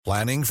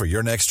Planning for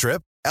your next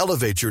trip?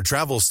 Elevate your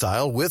travel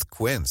style with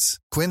Quince.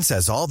 Quince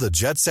has all the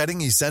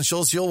jet-setting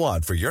essentials you'll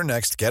want for your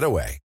next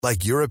getaway,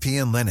 like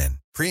European linen,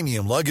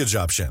 premium luggage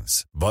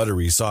options,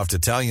 buttery soft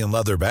Italian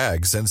leather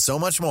bags, and so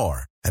much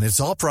more. And it's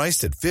all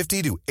priced at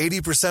 50 to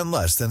 80%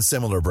 less than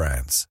similar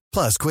brands.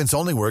 Plus, Quince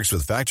only works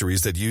with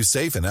factories that use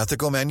safe and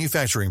ethical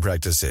manufacturing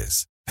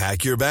practices.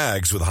 Pack your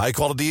bags with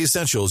high-quality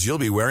essentials you'll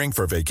be wearing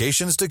for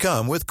vacations to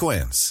come with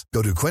Quince.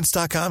 Go to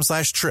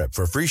quince.com/trip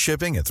for free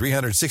shipping and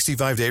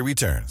 365-day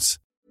returns.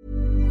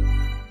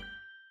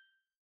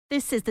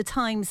 This is the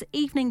Times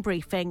evening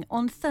briefing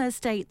on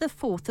Thursday, the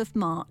 4th of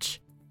March.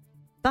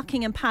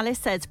 Buckingham Palace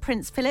says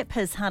Prince Philip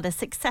has had a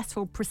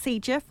successful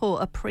procedure for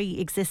a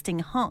pre-existing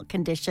heart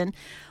condition.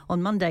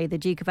 On Monday, the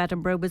Duke of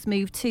Edinburgh was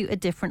moved to a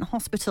different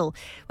hospital,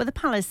 with the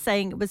palace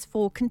saying it was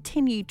for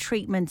continued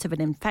treatment of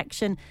an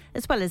infection,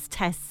 as well as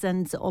tests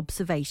and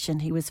observation.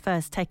 He was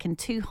first taken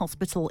to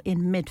hospital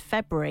in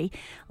mid-February.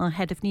 Our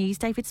head of news,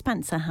 David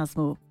Spencer, has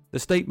more. The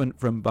statement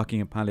from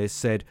Buckingham Palace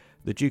said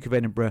the Duke of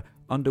Edinburgh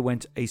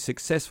underwent a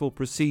successful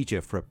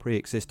procedure for a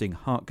pre-existing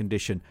heart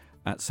condition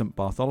at St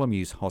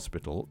Bartholomew's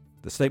Hospital.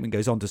 The statement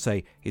goes on to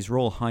say His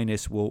Royal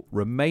Highness will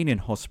remain in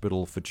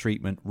hospital for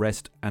treatment,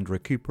 rest and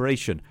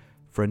recuperation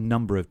for a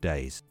number of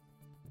days.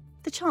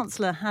 The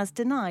Chancellor has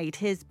denied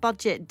his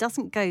budget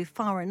doesn't go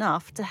far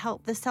enough to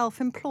help the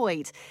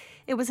self-employed.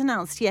 It was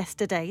announced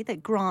yesterday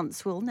that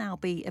grants will now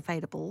be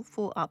available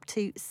for up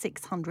to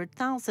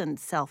 600,000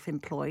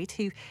 self-employed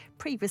who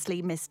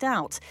previously missed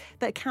out.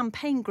 But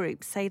campaign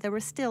groups say there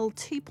are still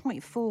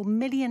 2.4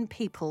 million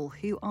people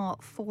who are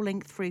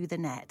falling through the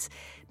net.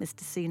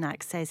 Mr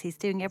Sunak says he's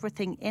doing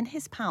everything in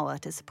his power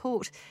to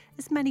support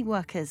as many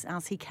workers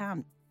as he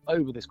can.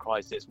 Over this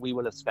crisis, we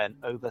will have spent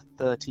over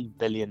 £30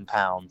 billion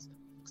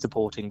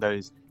supporting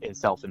those in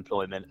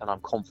self-employment, and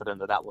I'm confident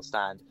that that will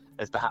stand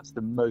as perhaps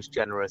the most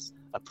generous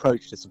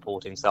approach to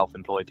supporting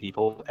self-employed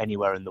people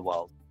anywhere in the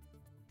world.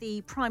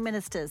 The Prime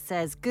Minister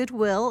says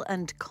goodwill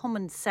and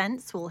common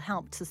sense will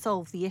help to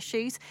solve the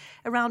issues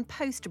around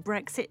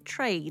post-Brexit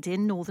trade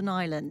in Northern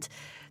Ireland.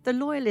 The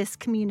Loyalist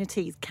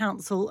Communities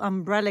Council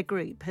umbrella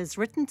group has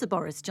written to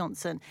Boris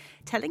Johnson,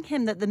 telling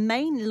him that the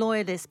main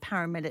Loyalist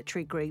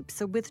paramilitary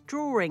groups are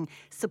withdrawing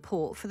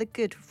support for the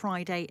Good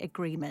Friday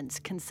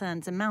Agreement.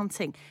 Concerns are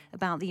mounting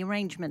about the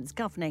arrangements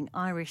governing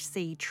Irish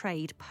Sea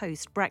trade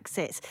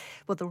post-Brexit.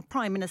 Well, the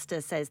Prime Minister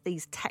says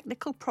these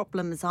technical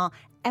problems are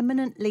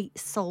eminently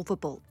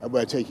solvable.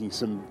 We're taking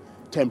some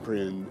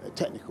temporary and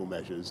technical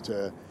measures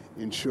to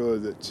ensure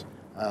that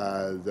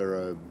there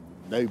are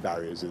no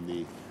barriers in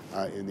the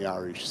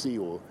Irish Sea,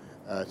 or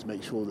to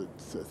make sure that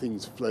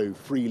things flow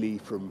freely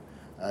from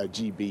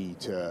GB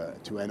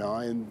to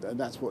NI, and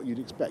that's what you'd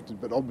expect.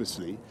 But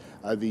obviously,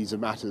 these are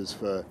matters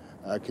for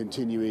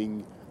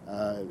continuing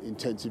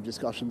intensive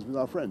discussions with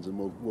our friends, and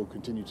we'll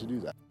continue to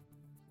do that.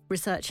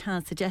 Research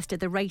has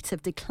suggested the rate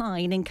of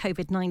decline in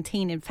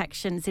COVID-19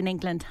 infections in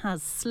England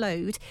has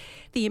slowed.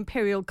 The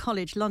Imperial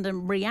College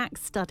London REACT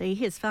study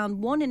has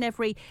found 1 in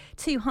every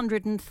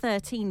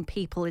 213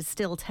 people is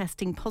still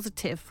testing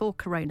positive for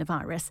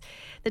coronavirus.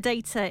 The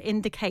data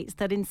indicates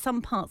that in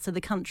some parts of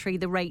the country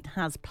the rate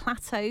has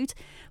plateaued,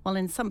 while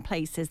in some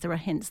places there are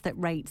hints that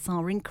rates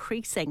are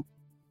increasing.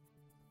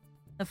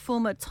 A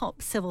former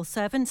top civil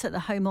servant at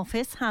the Home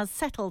Office has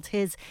settled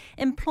his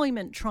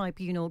employment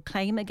tribunal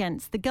claim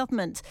against the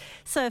government.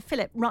 Sir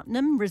Philip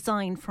Rutnam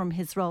resigned from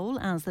his role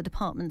as the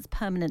department's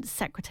permanent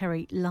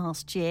secretary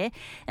last year.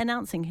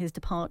 Announcing his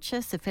departure,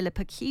 Sir Philip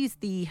accused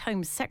the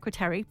Home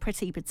Secretary,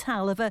 Priti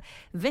Patel, of a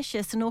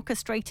vicious and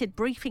orchestrated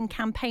briefing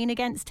campaign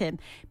against him.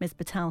 Ms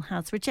Patel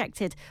has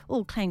rejected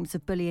all claims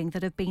of bullying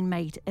that have been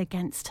made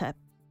against her.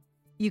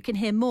 You can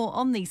hear more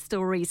on these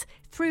stories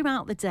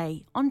throughout the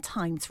day on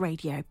Times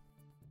Radio.